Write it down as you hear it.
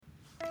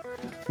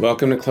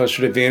Welcome to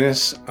Closer to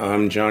Venus.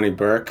 I'm Johnny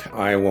Burke.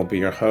 I will be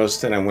your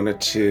host, and I wanted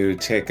to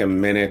take a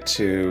minute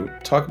to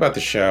talk about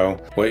the show,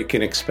 what you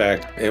can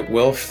expect. It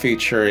will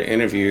feature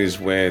interviews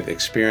with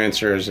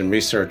experiencers and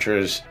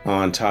researchers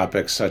on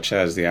topics such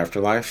as the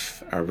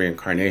afterlife, our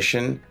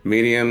reincarnation,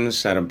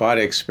 mediums,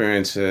 out-of-body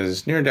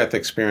experiences, near-death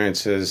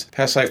experiences,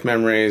 past life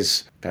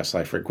memories, past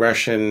life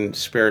regression,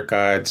 spirit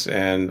guides,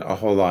 and a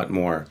whole lot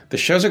more. The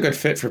show's a good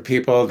fit for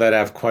people that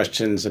have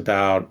questions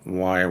about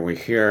why are we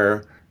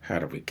here, how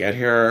did we get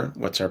here,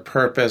 what's our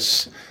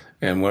purpose,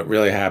 and what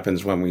really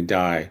happens when we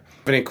die.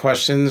 If you have any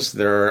questions,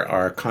 there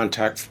are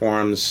contact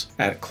forms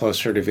at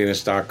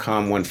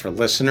closertovenus.com, one for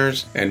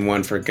listeners and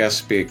one for guest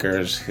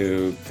speakers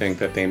who think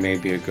that they may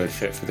be a good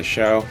fit for the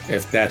show.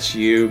 If that's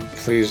you,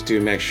 please do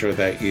make sure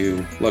that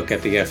you look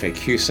at the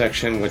FAQ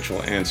section, which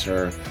will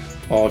answer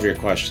all of your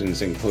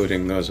questions,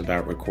 including those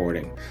about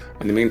recording.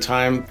 In the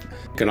meantime,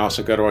 you can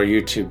also go to our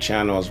YouTube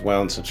channel as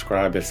well and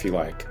subscribe if you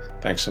like.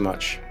 Thanks so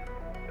much.